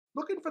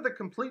Looking for the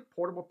complete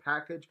portable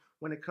package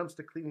when it comes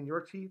to cleaning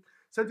your teeth?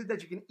 Something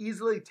that you can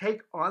easily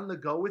take on the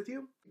go with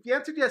you? If the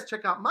answer is yes,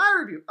 check out my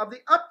review of the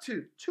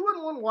Urtue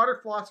 2-in-1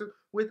 water flosser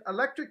with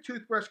electric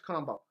toothbrush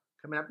combo.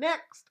 Coming up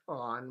next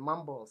on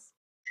Mumbles.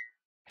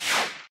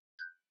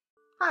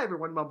 Hi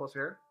everyone, Mumbles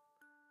here.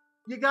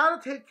 You gotta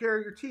take care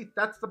of your teeth,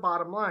 that's the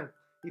bottom line.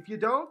 If you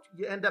don't,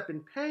 you end up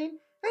in pain,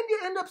 and you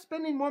end up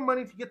spending more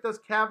money to get those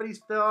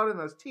cavities filled and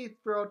those teeth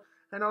filled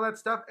and all that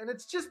stuff, and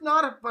it's just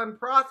not a fun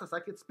process. I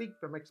can speak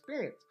from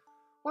experience.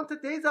 On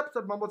today's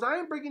episode of Mumbles, I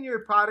am bringing you a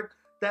product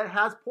that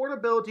has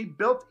portability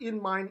built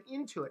in mind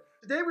into it.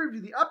 Today we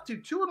review the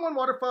Urtue 2-in-1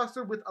 water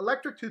flosser with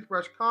electric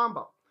toothbrush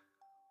combo.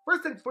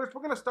 First things first,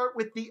 we're going to start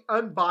with the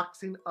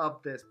unboxing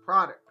of this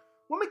product.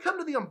 When we come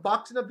to the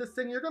unboxing of this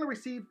thing, you're going to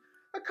receive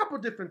a couple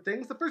different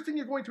things. The first thing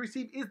you're going to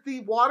receive is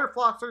the water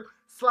flosser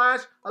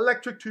 /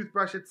 electric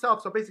toothbrush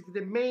itself, so basically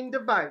the main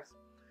device.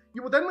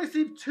 You will then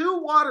receive 2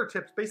 water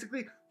tips.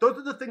 Basically, those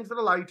are the things that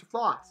allow you to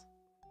floss.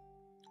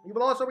 You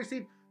will also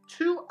receive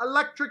 2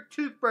 electric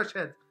toothbrush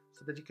heads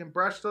so that you can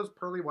brush those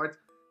pearly whites,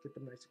 get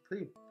them nice and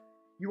clean.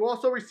 You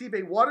also receive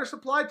a water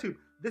supply tube.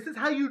 This is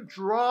how you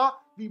draw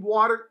the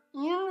water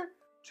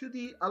into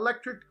the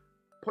electric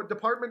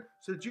department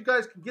so that you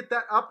guys can get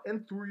that up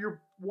and through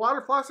your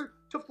water flosser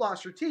to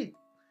floss your teeth.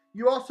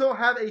 You also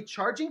have a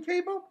charging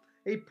cable,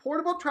 a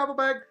portable travel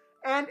bag,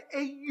 and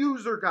a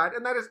user guide,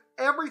 and that is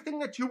everything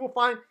that you will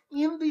find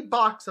in the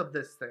box of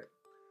this thing.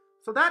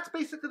 So that's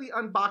basically the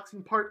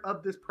unboxing part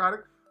of this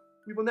product.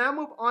 We will now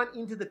move on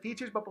into the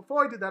features, but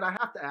before I do that, I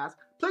have to ask,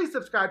 please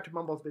subscribe to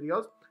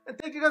MumblesVideos, and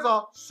thank you guys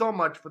all so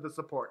much for the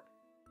support.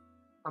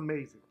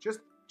 Amazing.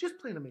 Just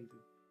plain amazing.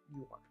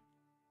 You are.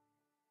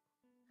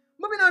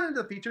 Moving on into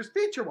the features,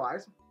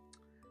 feature-wise,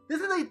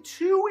 this is a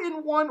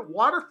 2-in-1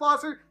 water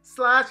flosser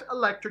 /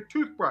 electric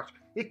toothbrush.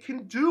 It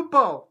can do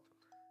both.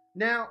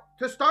 Now,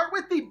 to start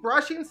with the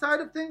brushing side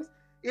of things,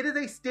 it is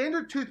a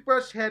standard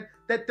toothbrush head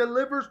that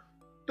delivers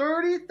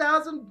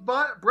 30,000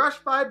 brush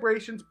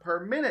vibrations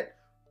per minute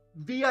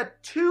via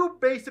 2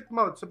 basic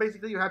modes. So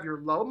basically you have your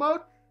low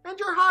mode and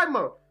your high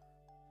mode.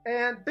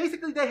 And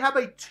basically they have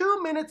a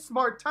 2-minute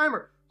smart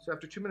timer. So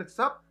after 2 minutes is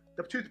up,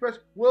 the toothbrush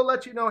will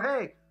let you know,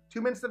 hey,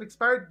 2 minutes have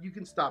expired, you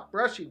can stop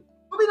brushing.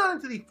 Moving on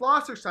into the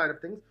flosser side of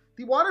things,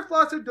 the water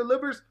flosser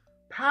delivers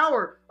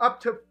power up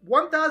to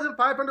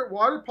 1,500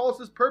 water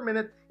pulses per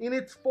minute in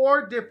its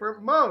 4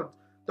 different modes.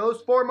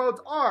 Those 4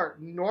 modes are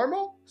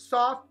normal,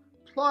 soft,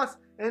 plus,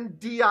 and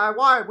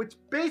DIY, which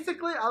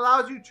basically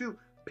allows you to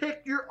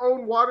pick your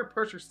own water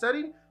pressure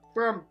setting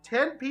from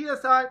 10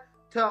 psi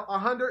to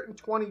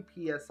 120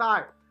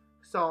 psi.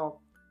 So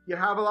you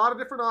have a lot of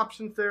different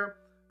options there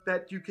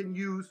that you can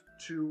use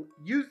to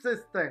use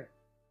this thing.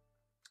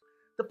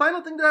 The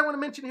final thing that I want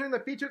to mention here in the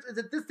features is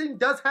that this thing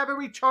does have a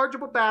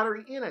rechargeable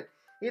battery in it.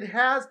 It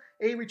has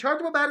a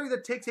rechargeable battery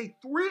that takes a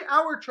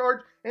 3-hour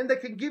charge and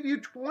that can give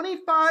you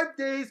 25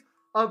 days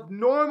of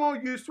normal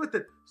use with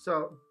it.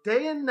 So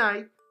day and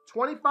night,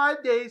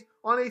 25 days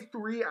on a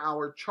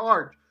 3-hour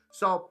charge.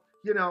 So,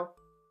 you know,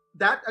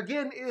 that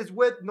again is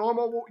with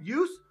normal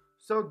use.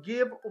 So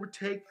give or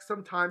take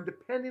some time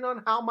depending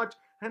on how much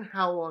and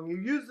how long you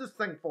use this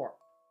thing for.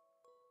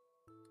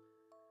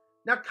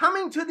 Now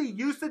coming to the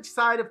usage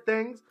side of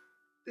things,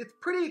 it's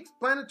pretty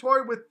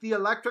explanatory with the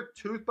electric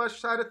toothbrush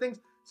side of things.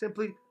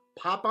 Simply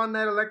pop on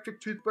that electric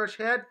toothbrush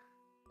head,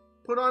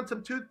 put on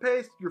some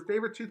toothpaste, your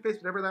favorite toothpaste,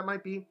 whatever that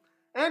might be,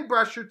 and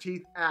brush your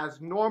teeth as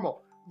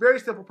normal. Very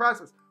simple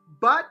process.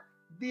 But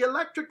the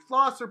electric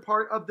flosser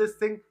part of this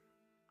thing,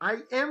 I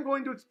am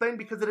going to explain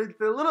because it is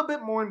a little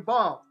bit more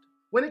involved.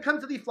 When it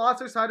comes to the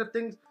flosser side of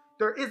things,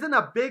 there isn't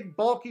a big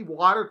bulky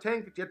water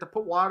tank that you have to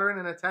put water in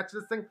and attach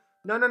this thing.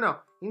 No.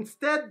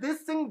 Instead,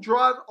 this thing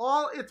draws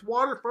all its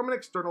water from an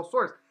external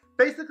source.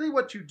 Basically,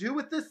 what you do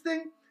with this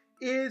thing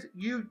is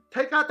you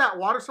take out that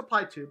water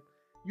supply tube,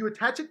 you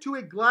attach it to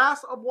a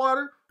glass of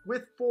water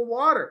with full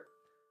water.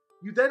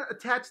 You then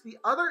attach the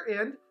other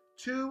end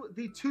to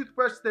the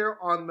toothbrush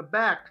there on the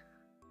back.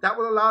 That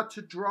will allow it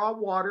to draw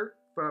water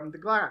from the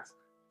glass.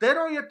 Then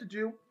all you have to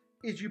do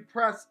is you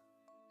press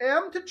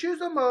M to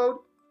choose a mode,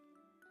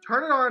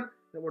 turn it on, and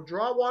it will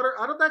draw water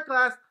out of that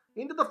glass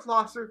into the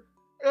flosser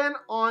and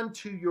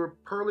onto your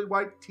pearly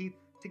white teeth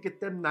to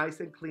get them nice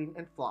and clean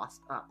and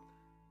flossed up.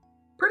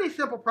 Pretty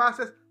simple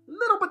process, a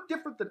little bit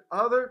different than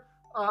other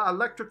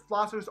electric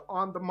flossers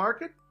on the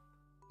market,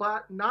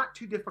 but not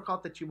too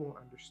difficult that you won't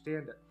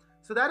understand it.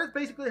 So that is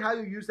basically how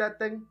you use that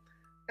thing,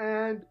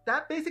 and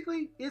that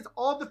basically is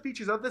all the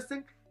features of this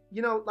thing.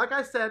 You know, like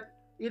I said,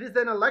 it is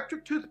an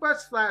electric toothbrush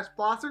 /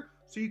 flosser,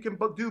 so you can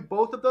do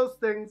both of those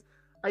things.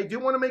 I do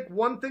want to make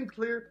one thing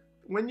clear.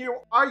 When you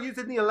are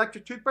using the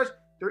electric toothbrush,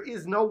 there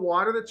is no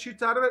water that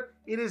shoots out of it.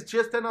 It is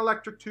just an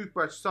electric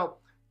toothbrush. So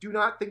do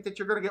not think that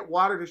you're going to get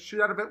water to shoot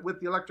out of it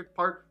with the electric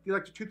part, the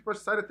electric toothbrush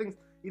side of things.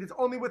 It is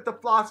only with the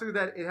flosser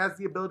that it has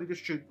the ability to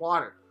shoot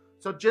water.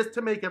 So just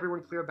to make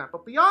everyone clear on that.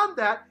 But beyond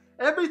that,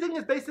 everything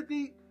is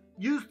basically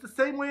used the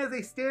same way as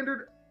a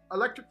standard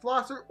electric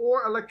flosser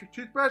or electric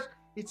toothbrush.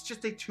 It's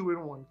just a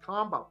 2-in-1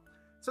 combo.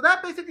 So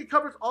that basically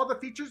covers all the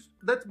features.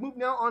 Let's move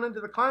now on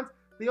into the cons.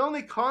 The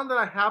only con that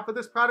I have for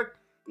this product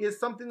is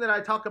something that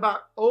I talk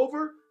about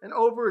over and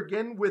over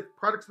again with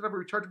products that have a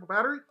rechargeable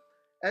battery.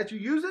 As you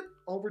use it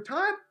over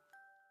time,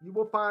 you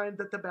will find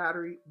that the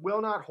battery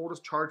will not hold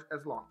its charge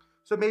as long.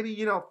 So maybe,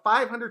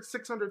 500,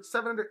 600,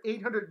 700,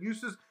 800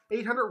 uses,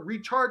 800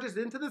 recharges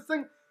into this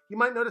thing, you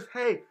might notice,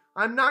 hey,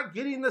 I'm not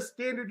getting the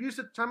standard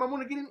usage time. I'm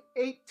only getting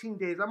 18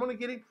 days. I'm only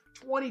getting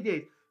 20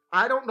 days.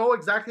 I don't know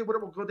exactly what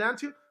it will go down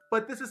to,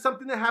 but this is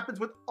something that happens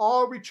with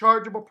all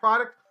rechargeable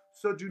products.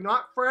 So do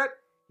not fret.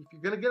 If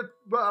you're going to get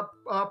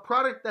a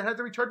product that has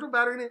a rechargeable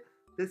battery in it,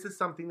 this is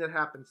something that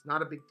happens.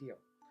 Not a big deal.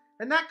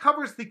 And that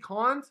covers the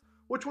cons,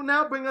 which will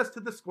now bring us to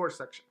the score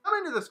section.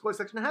 Coming to the score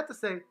section, I have to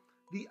say,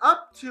 the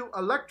Urtue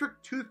electric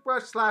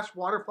toothbrush /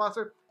 water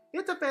flosser,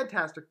 it's a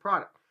fantastic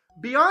product.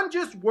 Beyond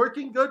just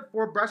working good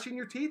for brushing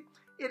your teeth,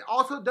 it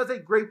also does a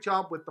great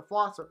job with the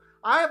flosser.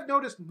 I have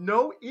noticed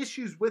no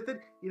issues with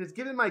it. It has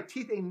given my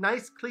teeth a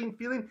nice clean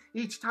feeling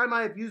each time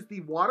I have used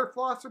the water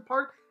flosser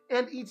part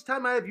and each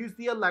time I have used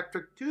the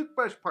electric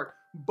toothbrush part.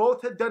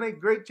 Both have done a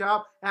great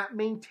job at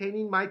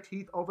maintaining my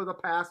teeth over the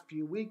past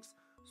few weeks.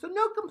 So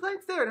no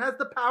complaints there. It has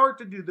the power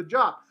to do the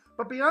job.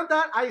 But beyond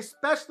that, I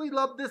especially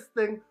love this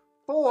thing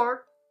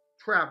for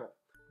travel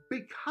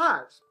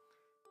because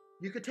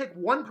you could take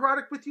one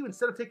product with you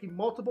instead of taking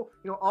multiple.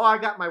 Oh, I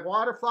got my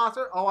water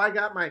flosser. Oh, I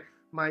got my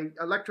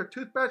electric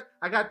toothbrush.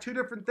 I got 2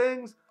 different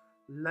things.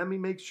 Let me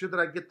make sure that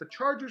I get the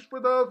chargers for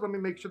those. Let me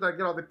make sure that I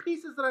get all the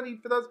pieces that I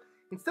need for those.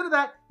 Instead of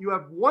that, you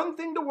have one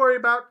thing to worry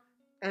about,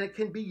 and it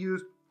can be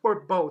used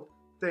for both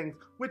things,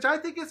 which I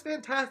think is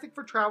fantastic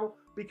for travel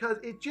because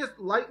it just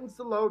lightens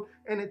the load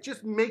and it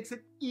just makes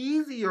it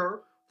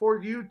easier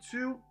for you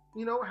to,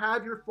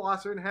 have your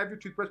flosser and have your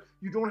toothbrush.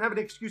 You don't have an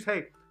excuse,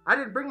 hey, I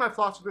didn't bring my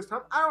flosser this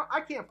time.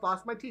 I can't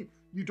floss my teeth.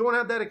 You don't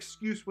have that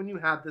excuse when you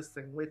have this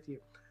thing with you.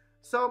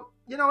 So,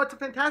 it's a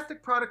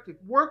fantastic product. It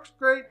works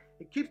great.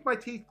 It keeps my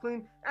teeth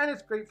clean, and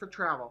it's great for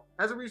travel.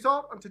 As a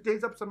result, on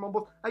today's episode of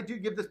Mumbles, I do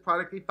give this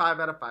product a 5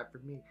 out of 5 for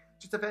me.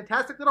 Just a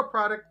fantastic little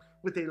product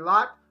with a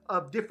lot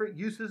of different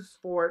uses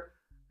for it,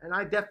 and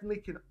I definitely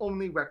can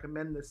only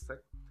recommend this thing.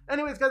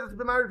 Anyways, guys, that's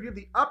been my review of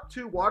the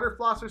Urtue water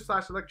flosser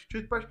 / electric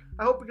toothbrush.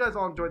 I hope you guys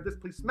all enjoyed this.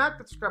 Please smack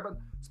the subscribe button,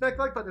 smack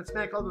the like button, and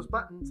smack all those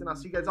buttons, and I'll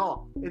see you guys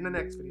all in the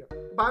next video.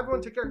 Bye,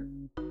 everyone. Take care.